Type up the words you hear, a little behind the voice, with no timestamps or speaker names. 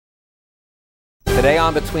Today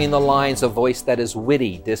on Between the Lines, a voice that is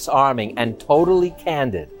witty, disarming, and totally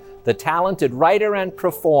candid, the talented writer and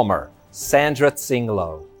performer, Sandra Tsing.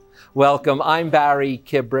 Welcome, I'm Barry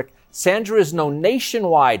Kibrick. Sandra is known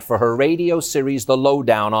nationwide for her radio series, The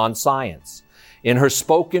Lowdown on Science. In her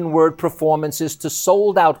spoken word performances to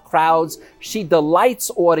sold-out crowds, she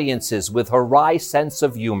delights audiences with her wry sense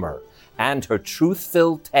of humor and her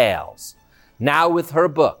truth-filled tales. Now with her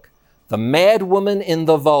book, The Madwoman in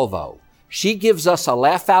the Volvo, she gives us a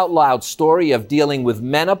laugh-out-loud story of dealing with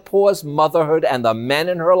menopause, motherhood, and the men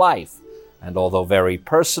in her life. And although very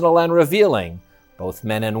personal and revealing, both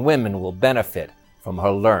men and women will benefit from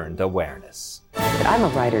her learned awareness. I'm a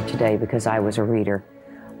writer today because I was a reader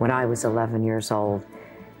when I was 11 years old.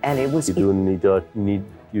 And it was... You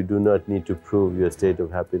do not need to prove your state of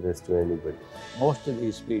happiness to anybody. Most of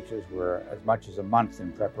these speeches were as much as a month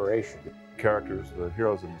in preparation. Characters, the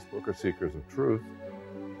heroes in this book, are seekers of truth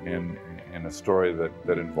in a story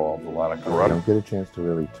that involves a lot of corruption. You don't get a chance to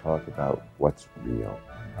really talk about what's real.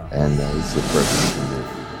 And it's the first thing to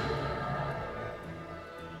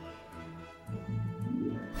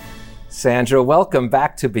do. Sandra, welcome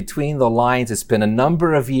back to Between the Lines. It's been a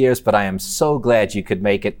number of years, but I am so glad you could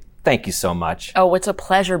make it. Thank you so much. Oh, it's a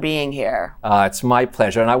pleasure being here. It's my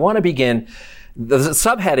pleasure. And I want to begin. The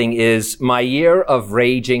subheading is My Year of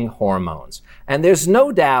Raging Hormones. And there's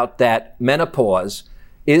no doubt that menopause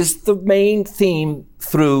is the main theme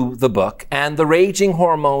through the book, and the raging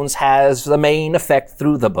hormones has the main effect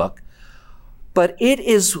through the book. But it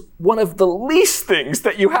is one of the least things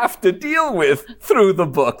that you have to deal with through the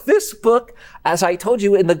book. This book, as I told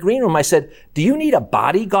you in the green room, I said, do you need a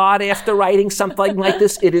bodyguard after writing something like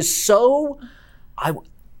this? It is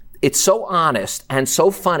it's so honest and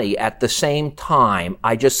so funny at the same time.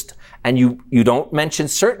 And you don't mention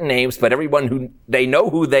certain names, but everyone they know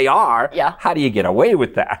who they are. Yeah. How do you get away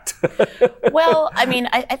with that? Well, I mean,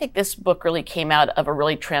 I think this book really came out of a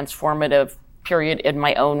really transformative period in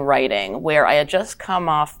my own writing, where I had just come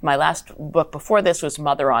off, my last book before this was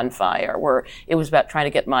Mother on Fire, where it was about trying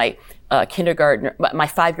to get my my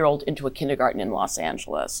 5-year-old into a kindergarten in Los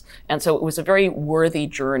Angeles. And so it was a very worthy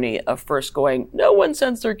journey of first going, no one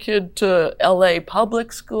sends their kid to LA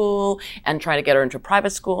public school, and trying to get her into private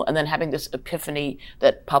school, and then having this epiphany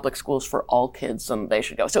that public school's for all kids and they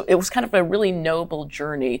should go. So it was kind of a really noble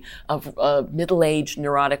journey of a middle-aged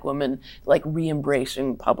neurotic woman, like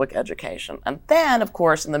re-embracing public education. And then, of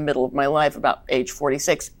course, in the middle of my life, about age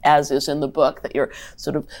 46, as is in the book that you're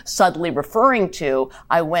sort of subtly referring to,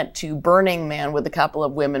 I went to Burning Man with a couple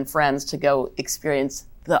of women friends to go experience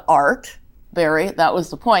the art. Barry, that was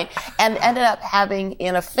the point, and ended up having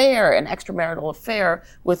an extramarital affair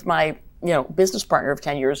with my, business partner of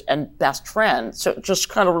 10 years and best friend. So it just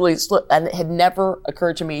kind of really slipped, and it had never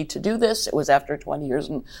occurred to me to do this. It was after 20 years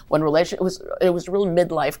in one relationship. It was a real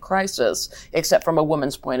midlife crisis, except from a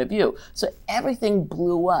woman's point of view. So everything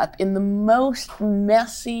blew up in the most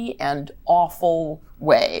messy and awful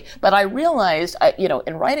way. But I realized,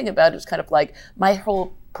 in writing about it, it's kind of like my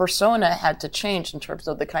whole persona had to change in terms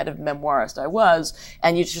of the kind of memoirist I was,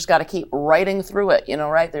 and you just got to keep writing through it,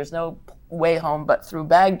 right? There's no way home but through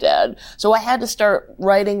Baghdad. So I had to start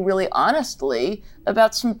writing really honestly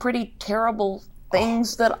about some pretty terrible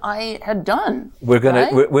things that I had done. We're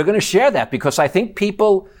gonna share that, because I think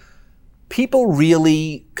people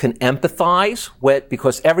really can empathize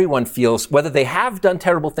because everyone feels, whether they have done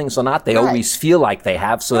terrible things or not, they always feel like they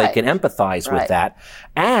have, so they can empathize with that.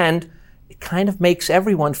 And it kind of makes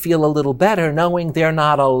everyone feel a little better knowing they're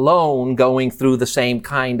not alone going through the same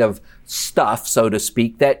kind of stuff, so to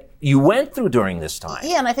speak, that you went through during this time.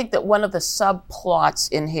 Yeah, and I think that one of the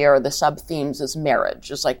subplots in here, the sub-themes, is marriage,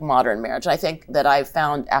 just like modern marriage. And I think that I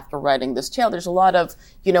found after writing this tale, there's a lot of,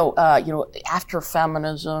 after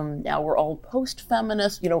feminism, now we're all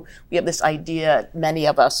post-feminist. We have this idea, many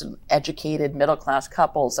of us educated middle-class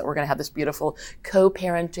couples, that we're going to have this beautiful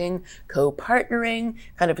co-parenting, co-partnering,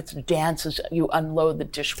 kind of it's dances, you unload the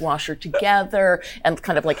dishwasher together and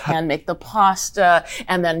kind of like hand make the pasta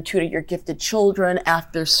and then tutor your gifted children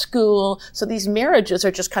after school. So these marriages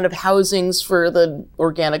are just kind of housings for the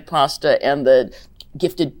organic pasta and the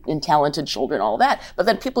gifted and talented children, all that. But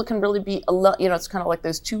then people can really be, it's kind of like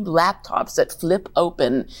those two laptops that flip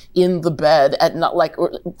open in the bed at not like,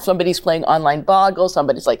 or somebody's playing online boggle,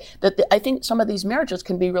 somebody's like, I think some of these marriages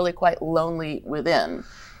can be really quite lonely within.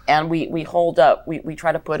 and we hold up, we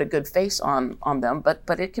try to put a good face on them,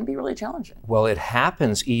 but it can be really challenging. Well, it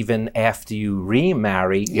happens even after you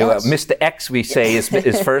remarry. Yes. Mr. X, we say, is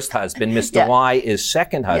first husband. Mr. Yeah. Y is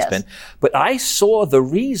second husband. Yes. But I saw the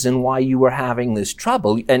reason why you were having this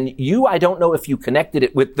trouble. And I don't know if you connected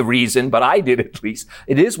it with the reason, but I did at least.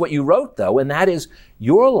 It is what you wrote, though, and that is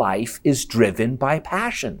your life is driven by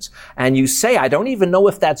passions. And you say, I don't even know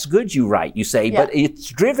if that's good, you write. You say, but it's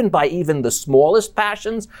driven by even the smallest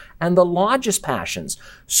passions and the largest passions.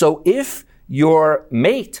 So if your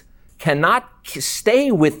mate cannot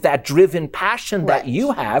stay with that driven passion that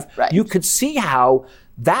you have, you could see how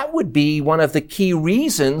that would be one of the key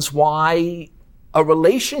reasons why a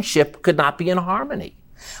relationship could not be in harmony.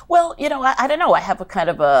 Well, I don't know. I have a kind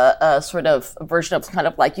of a sort of version of kind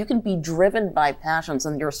of like you can be driven by passions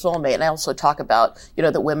and your soulmate. And I also talk about,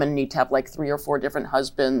 that women need to have like 3 or 4 different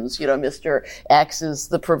husbands. Mr. X is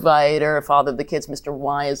the provider, father of the kids. Mr.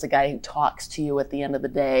 Y is the guy who talks to you at the end of the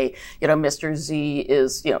day. Mr. Z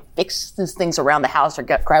is, fixes things around the house or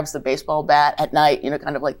grabs the baseball bat at night,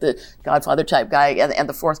 kind of like the Godfather type guy. And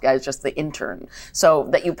the 4th guy is just the intern. So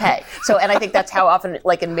that you pay. And I think that's how often,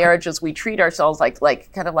 like in marriages, we treat ourselves like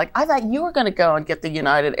kind of like, I thought you were going to go and get the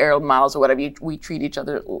United Air Miles or whatever. We treat each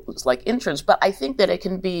other like interns. But I think that it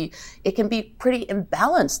can be pretty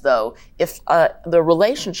imbalanced, though, if the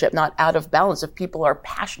relationship not out of balance, if people are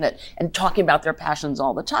passionate and talking about their passions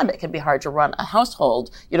all the time, it can be hard to run a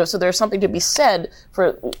household. So there's something to be said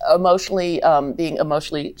for being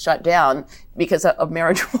emotionally shut down, because a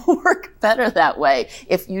marriage will work better that way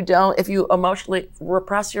if you emotionally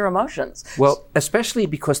repress your emotions. Well, especially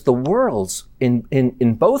because the worlds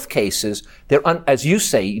in both cases, as you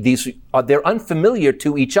say, they're unfamiliar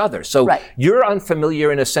to each other. So you're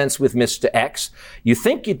unfamiliar in a sense with Mr. X. You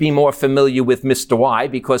think you'd be more familiar with Mr. Y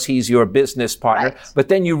because he's your business partner, but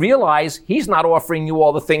then you realize he's not offering you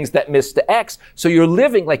all the things that Mr. X. So you're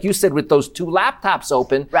living, like you said, with those 2 laptops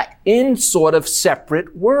open in sort of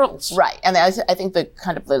separate worlds. Right. And I think the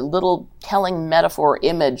kind of the little telling metaphor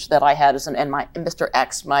image that I had and Mr.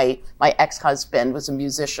 X, my ex-husband, was a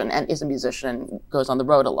musician and is a musician and goes on the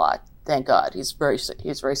road a lot. Thank God. He's very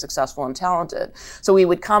successful and talented. So he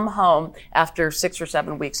would come home after 6 or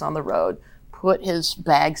 7 weeks on the road, put his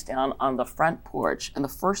bags down on the front porch, and the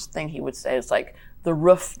first thing he would say is like, the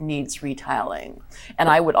roof needs retiling. And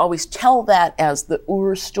I would always tell that as the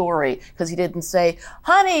story, because he didn't say,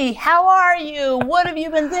 honey, how are you? What have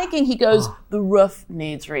you been thinking? He goes, the roof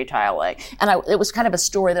needs retiling. And it was kind of a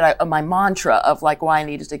story that my mantra of like why I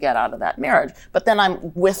needed to get out of that marriage. But then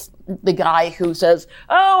I'm with the guy who says,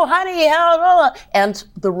 oh, honey, and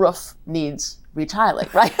the roof needs retiling,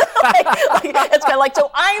 right? It's kind of like, so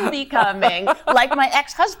I'm becoming like my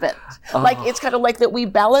ex-husband. Like, it's kind of like that we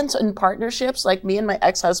balance in partnerships. Like me and my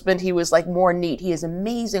ex-husband, he was like more neat. He has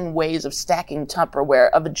amazing ways of stacking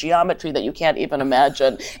Tupperware of a geometry that you can't even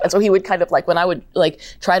imagine. And so he would kind of like, when I would like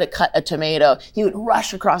try to cut a tomato, he would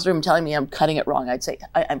rush across the room telling me I'm cutting it wrong. I'd say,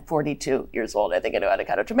 I'm 42 years old. I think I know how to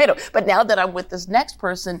cut a tomato. But now that I'm with this next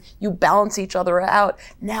person, you balance each other out.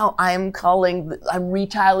 Now I'm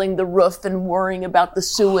retiling the roof and worrying about the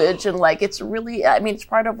sewage, and like it's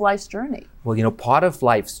part of life's journey. Well, part of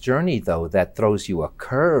life's journey, though, that throws you a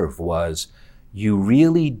curve was you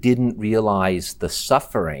really didn't realize the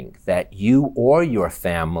suffering that you or your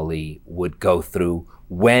family would go through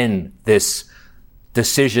when this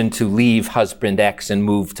decision to leave husband X and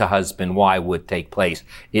move to husband Y would take place.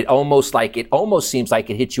 It almost seems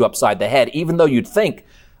like it hit you upside the head, even though you'd think,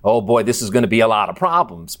 oh boy, this is going to be a lot of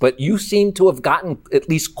problems. But you seem to have gotten at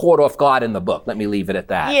least caught off guard in the book. Let me leave it at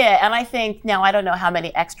that. Yeah, and I think, now I don't know how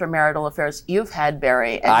many extramarital affairs you've had,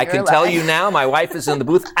 Barry. I can tell you now, my wife is in the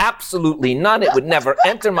booth, absolutely none. It would never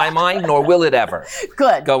enter my mind, nor will it ever.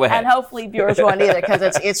 Good. Go ahead. And hopefully viewers won't either, because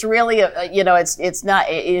it's really, it's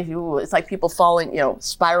like people falling,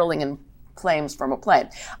 spiraling in flames from a plane.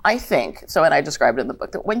 I think, and I described it in the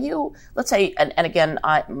book, that when you, let's say, and again,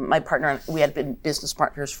 my partner and we had been business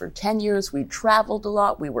partners for 10 years, we traveled a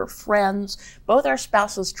lot, we were friends, both our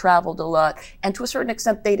spouses traveled a lot, and to a certain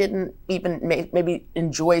extent, they didn't even maybe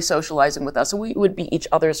enjoy socializing with us, so we would be each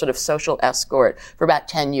other's sort of social escort for about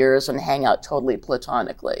 10 years and hang out totally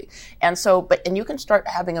platonically. And so, and you can start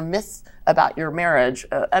having a myth about your marriage,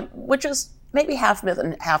 which is maybe half myth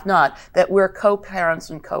and half not, that we're co-parents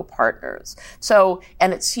and co-partners. So,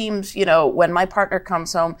 and it seems, when my partner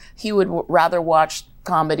comes home, he would rather watch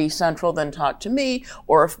Comedy Central than talk to me,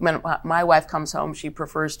 or when my wife comes home, she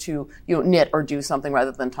prefers to knit or do something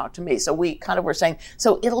rather than talk to me. So we kind of were saying,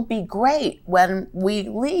 so it'll be great when we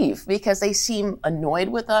leave, because they seem annoyed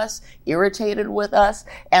with us, irritated with us,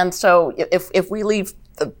 and so if we leave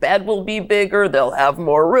the bed will be bigger, they'll have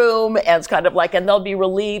more room, and it's kind of like, and they'll be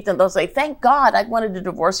relieved, and they'll say, thank God, I wanted to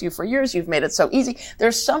divorce you for years, you've made it so easy.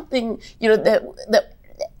 There's something, that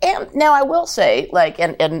and now I will say,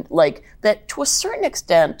 and that to a certain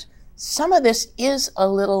extent, some of this is a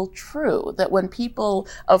little true, that when people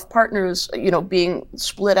of partners, being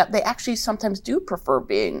split up, they actually sometimes do prefer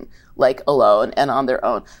being alone and on their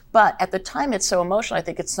own. But at the time it's so emotional, I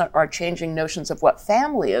think it's not our changing notions of what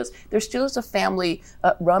family is. There still is a family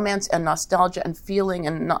romance and nostalgia and feeling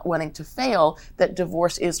and not wanting to fail, that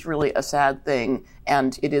divorce is really a sad thing.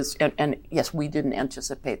 And it is, and yes, we didn't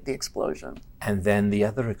anticipate the explosion. And then the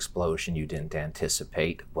other explosion you didn't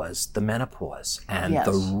anticipate was the menopause and Yes.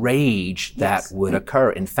 the rage that would occur.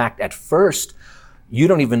 In fact, at first, you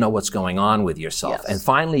don't even know what's going on with yourself. Yes. And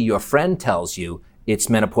finally, your friend tells you it's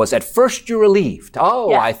menopause. At first, you're relieved.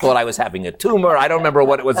 Oh, Yes. I thought I was having a tumor. I don't remember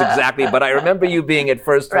what it was exactly, but I remember you being at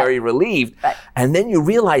first very relieved. Right. And then you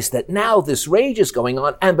realize that now this rage is going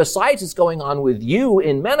on. And besides it's going on with you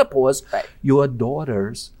in menopause, Right. your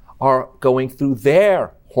daughters are going through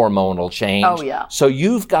their hormonal change. Oh, yeah. So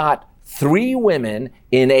you've got 3 women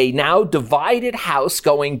in a now divided house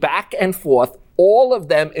going back and forth, all of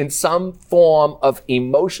them in some form of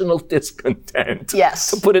emotional discontent. Yes.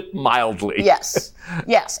 To put it mildly. Yes,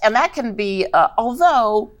 yes, and that can be,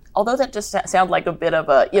 although that just sounds like a bit of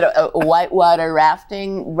a whitewater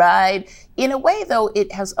rafting ride. In a way, though,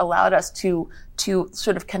 it has allowed us to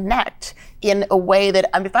sort of connect in a way that,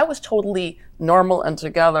 if I was totally normal and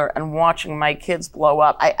together and watching my kids blow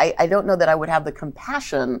up, I don't know that I would have the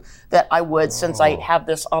compassion that I would since I have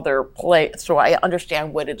this other play. So I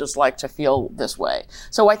understand what it is like to feel this way.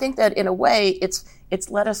 So I think that in a way, it's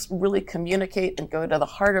let us really communicate and go to the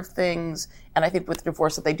heart of things. And I think with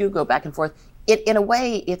divorce, that they do go back and forth. In a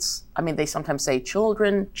way, they sometimes say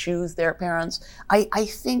children choose their parents. I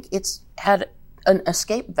think it's had an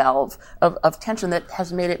escape valve of tension that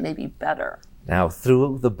has made it maybe better. Now,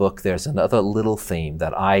 through the book, there's another little theme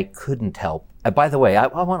that I couldn't help. By the way, I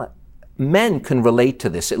want to, men can relate to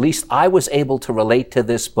this. At least I was able to relate to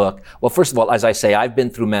this book. Well, first of all, as I say, I've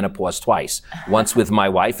been through menopause twice, once with my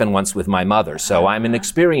wife and once with my mother. So I'm an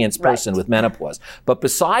experienced person with menopause. But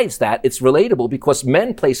besides that, it's relatable because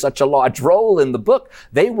men play such a large role in the book.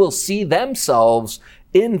 They will see themselves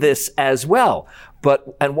in this as well.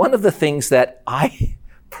 And one of the things that I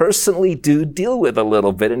personally do deal with a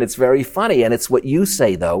little bit, and it's very funny, and it's what you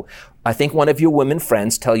say, though. I think one of your women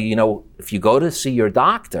friends tell you, if you go to see your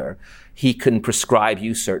doctor, he can prescribe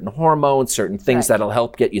you certain hormones, certain things that'll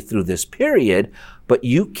help get you through this period, but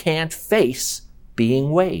you can't face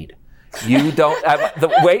being weighed. You don't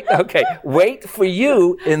have wait for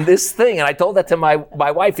you in this thing. And I told that to my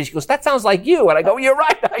wife, and she goes, that sounds like you. And I go, you're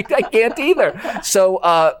right, I can't either. So,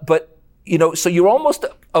 so you're almost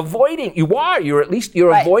avoiding,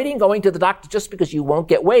 you're avoiding going to the doctor just because you won't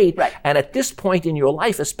get weighed. Right. And at this point in your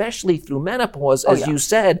life, especially through menopause, as you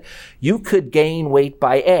said, you could gain weight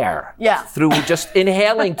by air. Yeah. Through just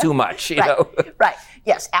inhaling too much, you know. Right.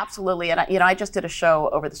 Yes, absolutely. And I just did a show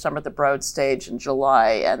over the summer at the Broad Stage in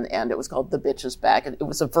July, and it was called The Bitch Is Back. And it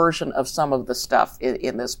was a version of some of the stuff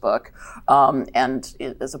in this book, and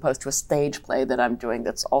as opposed to a stage play that I'm doing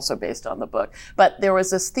that's also based on the book. But there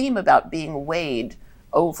was this theme about being weighed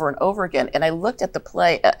over and over again. And I looked at the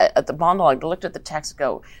play, at the monologue, I looked at the text and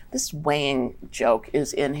go, this weighing joke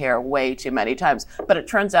is in here way too many times. But it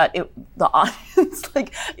turns out the audience,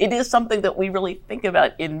 it is something that we really think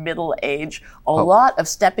about in middle age. A lot of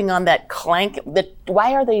stepping on that clank,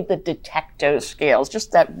 why are they the detecto scales?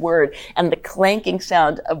 Just that word and the clanking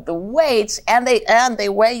sound of the weights, and they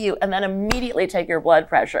weigh you and then immediately take your blood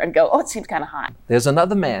pressure and go, it seems kind of high. There's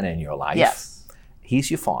another man in your life. Yes.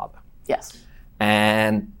 He's your father. Yes.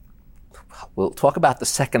 And we'll talk about the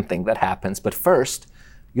second thing that happens. But first,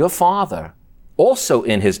 your father, also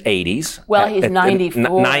in his 80s. Well, he's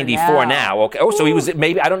 94 94 now. Okay. Oh, so he was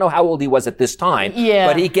maybe, I don't know how old he was at this time. Yeah.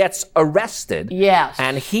 But he gets arrested. Yes.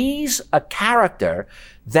 And he's a character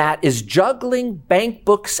that is juggling bank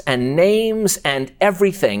books and names and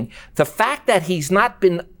everything. The fact that he's not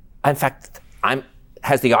been, in fact,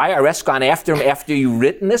 has the IRS gone after him after you've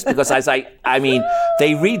written this? Because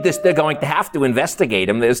they read this, they're going to have to investigate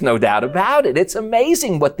him. There's no doubt about it. It's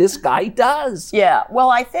amazing what this guy does. Yeah. Well,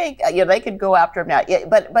 I think they could go after him now. Yeah,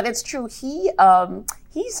 but it's true.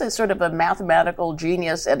 He's a sort of a mathematical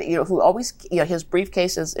genius, and who always his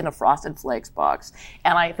briefcase is in a Frosted Flakes box,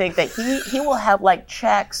 and I think that he will have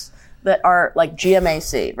checks that are like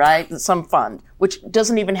GMAC, right? Some fund, which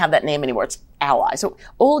doesn't even have that name anymore. It's Ally. So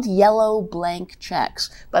old yellow blank checks,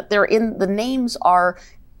 but the names are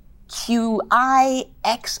QI,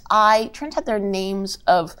 XI. Turns out they're names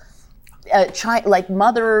of like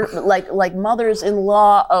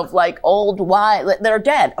mothers-in-law of like old wives that are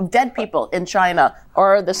dead, of dead people in China,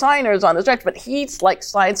 or the signers on the stretch. But he's like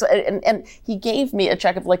signed, and he gave me a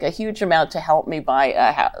check of like a huge amount to help me buy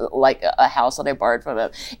a house that I borrowed from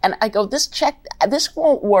him. And I go, this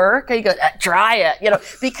won't work. And he goes, try it,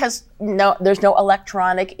 because no, there's no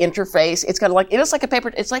electronic interface. It's kind of like, it is like a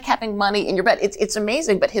paper. It's like having money in your bed. It's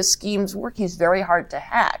amazing, but his schemes work. He's very hard to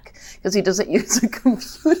hack because he doesn't use a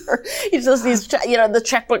computer. He does these, the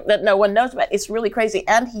checkbook that no one knows about. It's really crazy.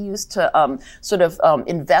 And he used to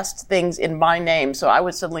invest things in my name. So I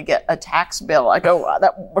would suddenly get a tax bill. I go,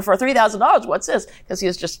 for $3,000, what's this? Because he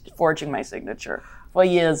was just forging my signature for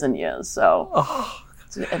years and years. So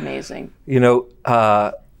it's amazing.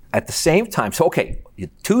 At the same time, so okay,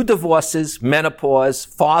 2 divorces, menopause,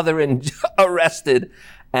 father arrested,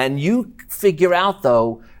 and you figure out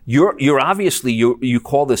though, you're obviously you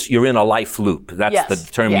call this, you're in a life loop. That's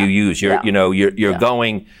the term you use. You're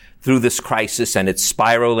going through this crisis and it's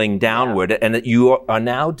spiraling downward, and that you are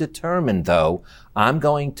now determined though, I'm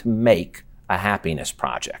going to make a happiness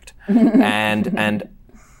project. and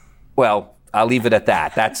well, I'll leave it at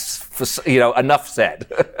that. That's, enough said.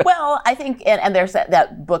 Well, I think, and there's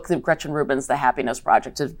that book, Gretchen Rubin's The Happiness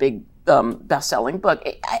Project, is a big best-selling book.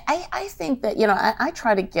 I think that, I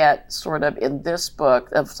try to get sort of in this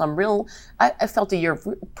book of some real, I felt a year of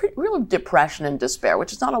real depression and despair,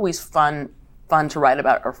 which is not always fun to write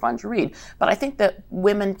about or fun to read. But I think that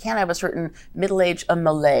women can have a certain middle age, a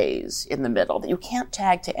malaise in the middle that you can't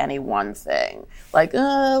tag to any one thing. Like,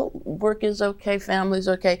 work is okay, family's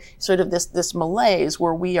okay. Sort of this malaise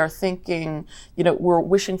where we are thinking, we're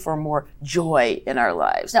wishing for more joy in our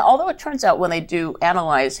lives. Now, although it turns out when they do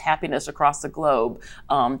analyze happiness across the globe,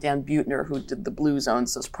 Dan Buettner, who did the Blue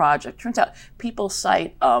Zones, this project, turns out people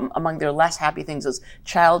cite among their less happy things as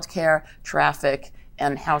childcare, traffic,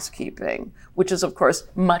 and housekeeping, which is, of course,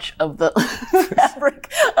 much of the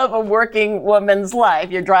fabric of a working woman's life.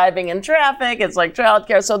 You're driving in traffic, it's like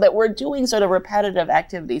childcare, so that we're doing sort of repetitive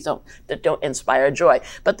activities that don't inspire joy.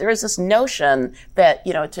 But there is this notion that,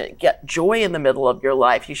 to get joy in the middle of your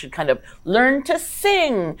life, you should kind of learn to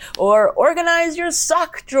sing or organize your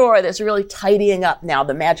sock drawer. There's really tidying up now,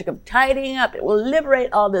 the magic of tidying up. It will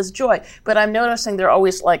liberate all this joy. But I'm noticing they're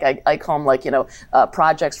always like, I call them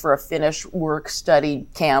projects for a Finnish work study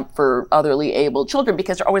camp for otherly able children,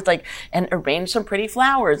 because they're always like, and arrange some pretty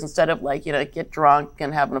flowers instead of get drunk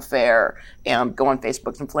and have an affair and go on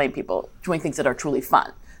Facebook and flame people, doing things that are truly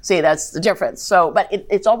fun. See, that's the difference. So, but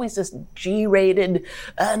it's always this G-rated,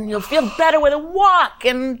 and you'll feel better with a walk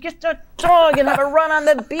and get a dog and have a run on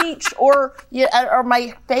the beach, or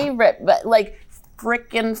my favorite, but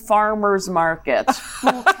frickin' farmers markets.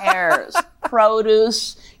 Who cares?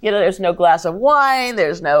 Produce. There's no glass of wine.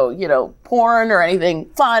 There's no, porn or anything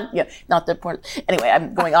fun. Not that porn. Anyway,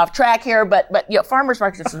 I'm going off track here, but farmers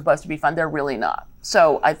markets are supposed to be fun. They're really not.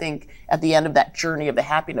 So I think at the end of that journey of the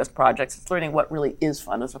happiness projects, it's learning what really is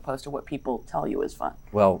fun as opposed to what people tell you is fun.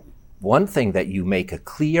 Well, one thing that you make a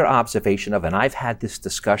clear observation of, and I've had this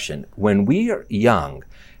discussion, when we are young,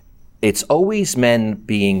 it's always men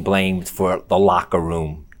being blamed for the locker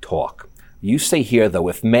room talk. You say here, though,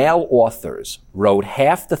 if male authors wrote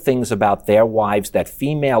half the things about their wives that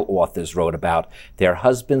female authors wrote about, their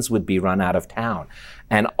husbands would be run out of town.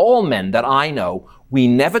 And all men that I know, we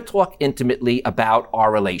never talk intimately about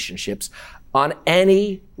our relationships on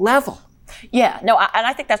any level. Yeah, no, and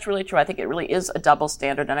I think that's really true. I think it really is a double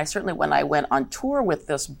standard. And I certainly, when I went on tour with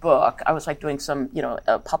this book, I was doing some,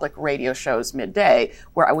 public radio shows midday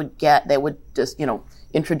where they would just,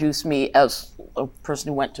 introduce me as a person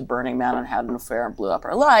who went to Burning Man and had an affair and blew up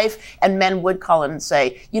her life. And men would call in and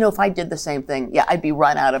say, if I did the same thing, I'd be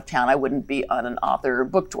run out of town. I wouldn't be on an author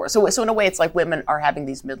book tour. So in a way, it's like women are having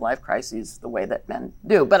these midlife crises the way that men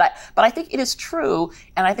do. But I think it is true.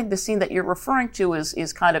 And I think the scene that you're referring to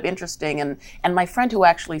is kind of interesting. And my friend who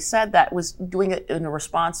actually said that was doing it in a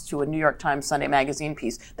response to a New York Times Sunday magazine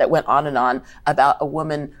piece that went on and on about a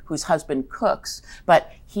woman whose husband cooks,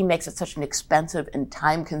 but he makes it such an expensive and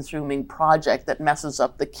time-consuming project that messes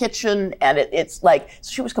up the kitchen, and it's like, so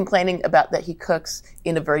she was complaining about that he cooks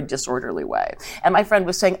in a very disorderly way. And my friend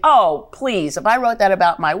was saying, oh, please, if I wrote that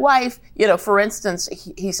about my wife, for instance,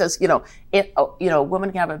 he says, if a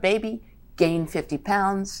woman can have a baby, gain 50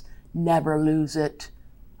 pounds, never lose it,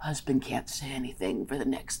 husband can't say anything for the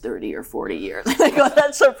next 30 or 40 years. And I go,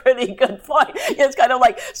 that's a pretty good point. It's kind of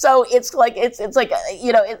like, so it's like, it's like,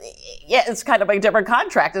 it's kind of like a different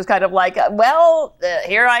contract. It's kind of like,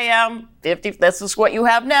 here I am, 50, this is what you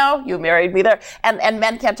have now. You married me there. And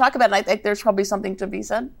men can't talk about it. And I think there's probably something to be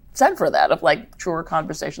said said for that, of like truer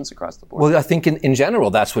conversations across the board. Well, I think in general,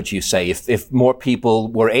 that's what you say. If more people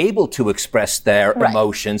were able to express their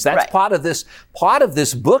emotions, that's part of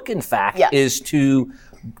this book, in fact, is to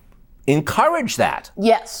encourage that.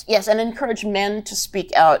 Yes, and encourage men to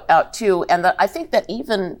speak out too. And I think that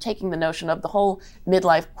even taking the notion of the whole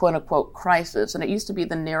midlife quote unquote crisis, and it used to be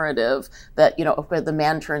the narrative that, you know, if the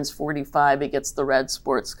man turns 45, he gets the red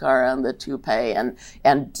sports car and the toupee, and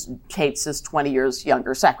Kate's his 20 years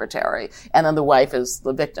younger secretary, and then the wife is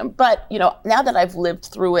the victim. But, you know, now that I've lived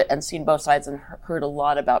through it and seen both sides and heard a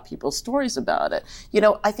lot about people's stories about it, you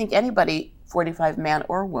know, I think anybody, 45, man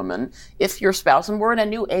or woman, if your spouse, and we're in a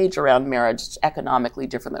new age around marriage, it's economically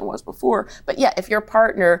different than it was before, but yeah, if your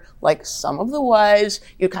partner, like some of the wives,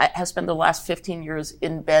 has spent the last 15 years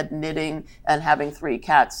in bed knitting and having 3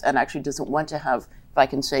 cats and actually doesn't want to have, if I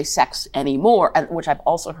can say, sex anymore, and which I've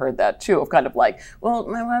also heard that too, of kind of like, well,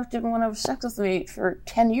 my wife didn't want to have sex with me for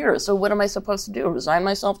 10 years, so what am I supposed to do, resign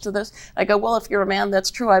myself to this? I go, well, if you're a man,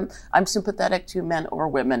 that's true. I'm sympathetic to men or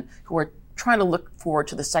women who are trying to look forward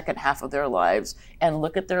to the second half of their lives and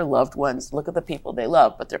look at their loved ones, look at the people they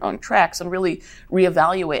love, but their own tracks, and really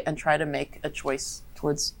reevaluate and try to make a choice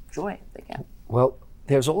towards joy if they can. Well,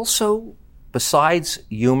 there's also, besides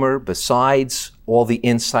humor, besides all the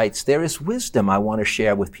insights, there is wisdom I want to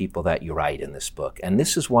share with people that you write in this book. And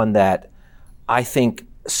this is one that I think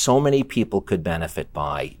so many people could benefit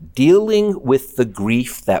by. Dealing with the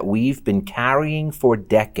grief that we've been carrying for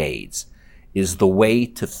decades is the way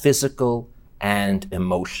to physical and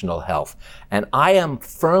emotional health. And I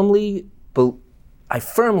firmly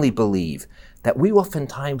believe that we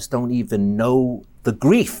oftentimes don't even know the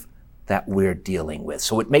grief that we're dealing with.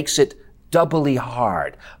 So it makes it doubly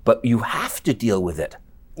hard, but you have to deal with it.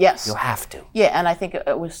 Yes. You have to. Yeah, and I think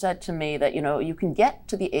it was said to me that, you know, you can get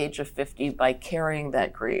to the age of 50 by carrying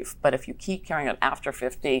that grief, but if you keep carrying it after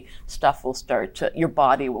 50, your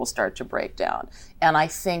body will start to break down. And I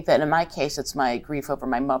think that in my case, it's my grief over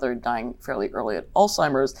my mother dying fairly early at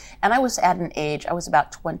Alzheimer's. And I was at an age, I was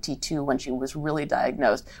about 22 when she was really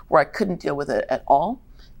diagnosed, where I couldn't deal with it at all.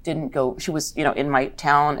 Didn't go, she was, you know, in my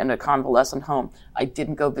town in a convalescent home. I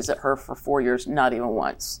didn't go visit her for 4 years, not even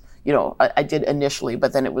once. You know, I did initially,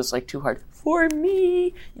 but then it was like too hard for me,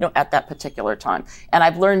 you know, at that particular time. And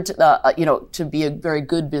I've learned, you know, to be a very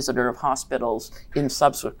good visitor of hospitals in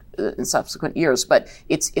subsequent years. But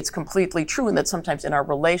it's completely true, in that sometimes in our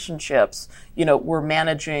relationships, you know, we're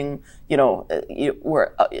managing, you know,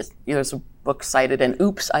 there's a book cited, and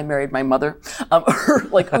oops, I married my mother, or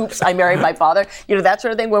like, oops, I married my father, you know, that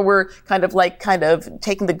sort of thing, where we're kind of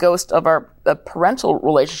taking the ghost of our parental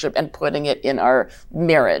relationship and putting it in our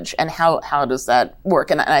marriage. And how does that work?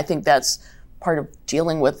 And I think that's part of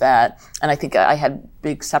dealing with that. And I think I had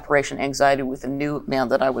big separation anxiety with the new man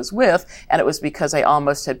that I was with, and it was because I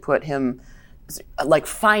almost had put him, like,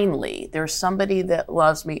 finally, there's somebody that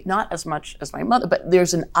loves me, not as much as my mother, but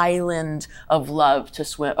there's an island of love to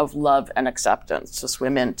swim, of love and acceptance to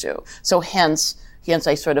swim into. So hence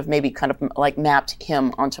I sort of maybe kind of like mapped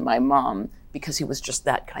him onto my mom, because he was just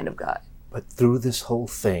that kind of guy. But through this whole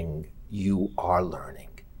thing, you are learning.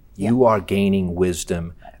 You are gaining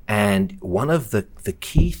wisdom. And one of the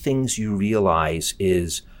key things you realize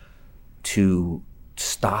is to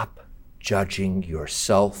stop judging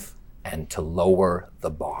yourself and to lower the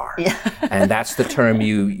bar. Yeah. And that's the term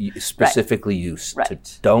you specifically use. To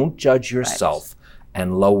don't judge yourself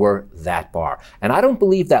and lower that bar. And I don't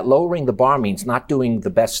believe that lowering the bar means not doing the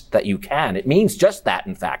best that you can. It means just that,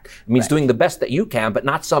 in fact. It means doing the best that you can, but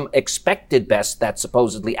not some expected best that's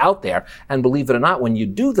supposedly out there. And believe it or not, when you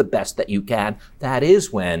do the best that you can, that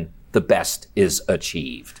is when the best is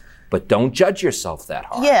achieved. But don't judge yourself that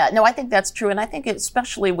hard. Yeah, no, I think that's true. And I think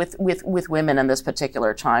especially with women in this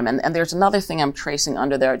particular time. And there's another thing I'm tracing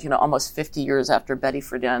under there, you know, almost 50 years after Betty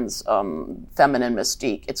Friedan's feminine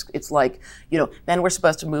mystique. It's like, you know, men were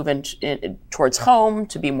supposed to move in towards home,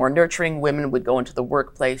 to be more nurturing. Women would go into the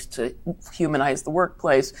workplace to humanize the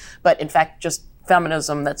workplace. But in fact, just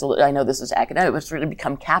feminism, I know this is academic, but it's really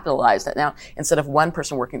become capitalized, that now instead of one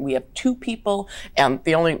person working, we have 2 people, and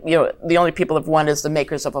the only people of one is the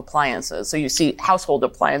makers of appliances. So you see household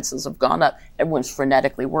appliances have gone up. Everyone's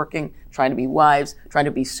frenetically working, trying to be wives, trying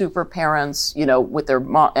to be super parents, you know, with their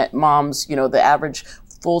moms. You know, the average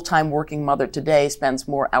full-time working mother today spends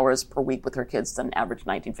more hours per week with her kids than an average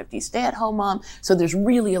 1950s stay-at-home mom. So there's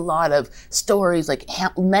really a lot of stories like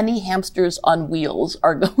many hamsters on wheels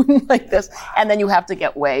are going like this. And then you have to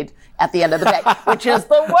get weighed at the end of the day, which is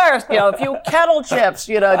the worst. A few kettle chips,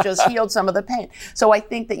 just healed some of the pain. So I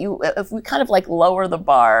think that if we kind of like lower the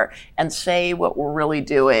bar and say what we're really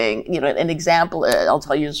doing, an example, I'll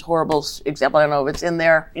tell you this horrible example. I don't know if it's in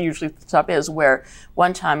there. Usually the stuff is where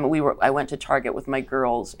one time I went to Target with my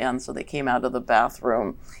girls, and so they came out of the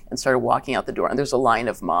bathroom and started walking out the door, and there's a line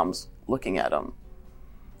of moms looking at them.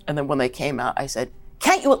 And then when they came out, I said,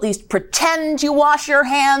 can't you at least pretend you wash your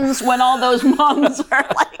hands when all those moms are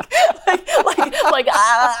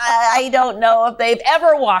I don't know if they've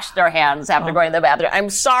ever washed their hands after going to the bathroom. I'm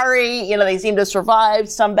sorry, they seem to survive.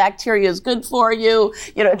 Some bacteria is good for you.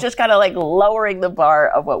 Just kind of like lowering the bar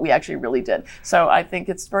of what we actually really did. So I think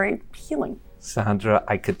it's very healing. Sandra,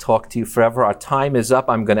 I could talk to you forever. Our time is up.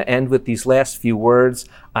 I'm going to end with these last few words.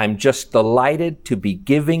 I'm just delighted to be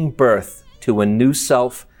giving birth to a new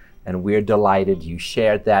self, and we're delighted you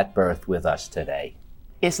shared that birth with us today.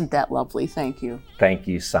 Isn't that lovely? Thank you. Thank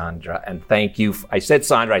you, Sandra. And thank you. I said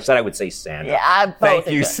Sandra. I said I would say Sandra. Yeah, thank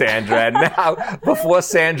you, Sandra. And now, before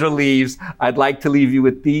Sandra leaves, I'd like to leave you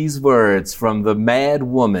with these words from the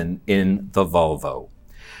Madwoman in the Volvo.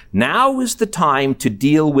 Now is the time to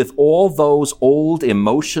deal with all those old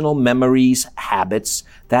emotional memories, habits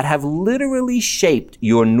that have literally shaped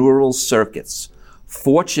your neural circuits.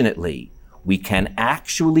 Fortunately, we can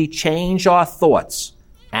actually change our thoughts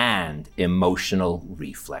and emotional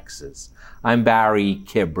reflexes. I'm Barry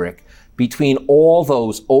Kibrick. Between all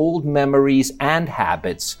those old memories and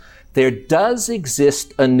habits, there does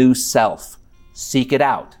exist a new self. Seek it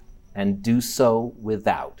out and do so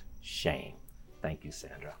without shame. Thank you,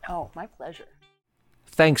 Sandra. Oh, my pleasure.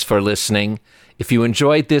 Thanks for listening. If you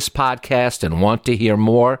enjoyed this podcast and want to hear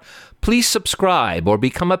more, please subscribe or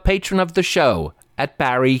become a patron of the show at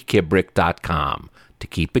barrykibrick.com to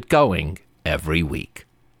keep it going every week.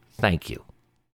 Thank you.